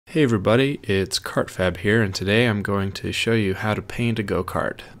Hey everybody, it's KartFab here, and today I'm going to show you how to paint a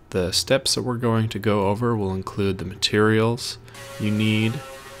go-kart. The steps that we're going to go over will include the materials you need,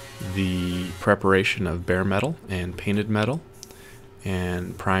 the preparation of bare metal and painted metal,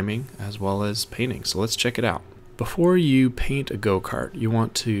 and priming as well as painting. So let's check it out. Before you paint a go-kart, you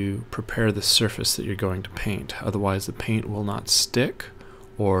want to prepare the surface that you're going to paint. Otherwise the paint will not stick,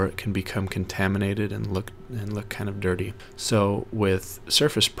 or it can become contaminated and look kind of dirty. So with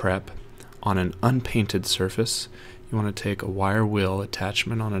surface prep on an unpainted surface, you want to take a wire wheel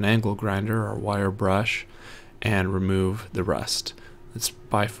attachment on an angle grinder or wire brush and remove the rust. It's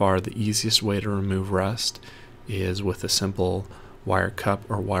by far the easiest way to remove rust is with a simple wire cup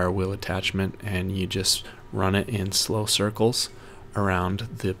or wire wheel attachment, and you just run it in slow circles around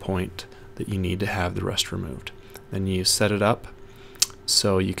the point that you need to have the rust removed. Then you set it up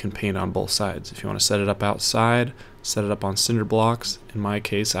so you can paint on both sides. If you want to set it up outside, set it up on cinder blocks. In my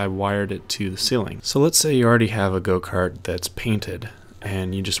case, I wired it to the ceiling. So let's say you already have a go-kart that's painted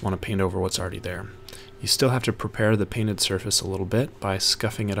and you just want to paint over what's already there. You still have to prepare the painted surface a little bit by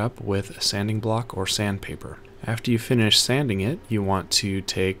scuffing it up with a sanding block or sandpaper. After you finish sanding it, you want to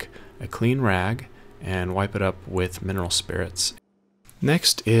take a clean rag and wipe it up with mineral spirits.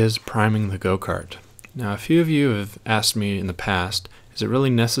 Next is priming the go-kart. Now, a few of you have asked me in the past, is it really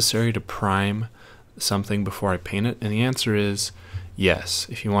necessary to prime something before I paint it? And the answer is yes,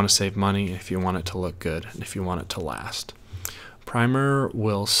 if you want to save money, if you want it to look good, and if you want it to last. Primer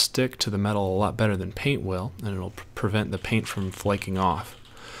will stick to the metal a lot better than paint will, and it'll prevent the paint from flaking off.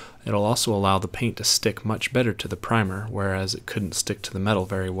 It'll also allow the paint to stick much better to the primer, whereas it couldn't stick to the metal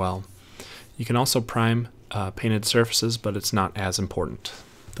very well. You can also prime painted surfaces, but it's not as important.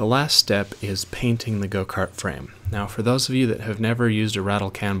 The last step is painting the go-kart frame. Now, for those of you that have never used a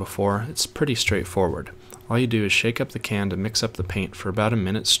rattle can before, it's pretty straightforward. All you do is shake up the can to mix up the paint for about a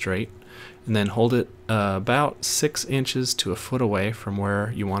minute straight, and then hold it about 6 inches to a foot away from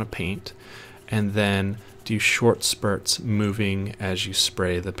where you want to paint, and then do short spurts moving as you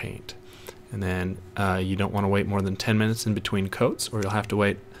spray the paint. And then you don't want to wait more than 10 minutes in between coats, or you'll have to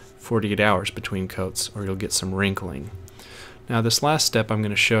wait 48 hours between coats, or you'll get some wrinkling. Now, this last step I'm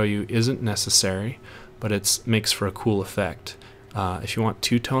going to show you isn't necessary, but it makes for a cool effect. If you want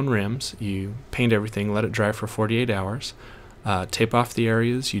two-tone rims, you paint everything, let it dry for 48 hours, tape off the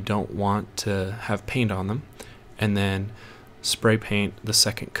areas you don't want to have paint on them, and then spray paint the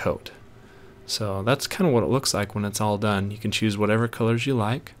second coat. So that's kind of what it looks like when it's all done. You can choose whatever colors you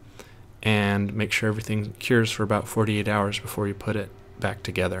like and make sure everything cures for about 48 hours before you put it back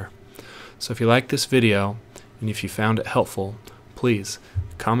together. So if you like this video, and if you found it helpful, please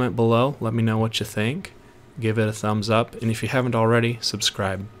comment below, let me know what you think, give it a thumbs up, and if you haven't already,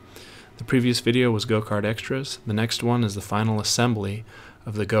 subscribe. The previous video was Go-Kart Extras. The next one is the final assembly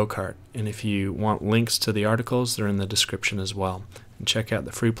of the go-kart, and if you want links to the articles, they're in the description as well. And check out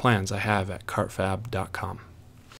the free plans I have at KartFab.com.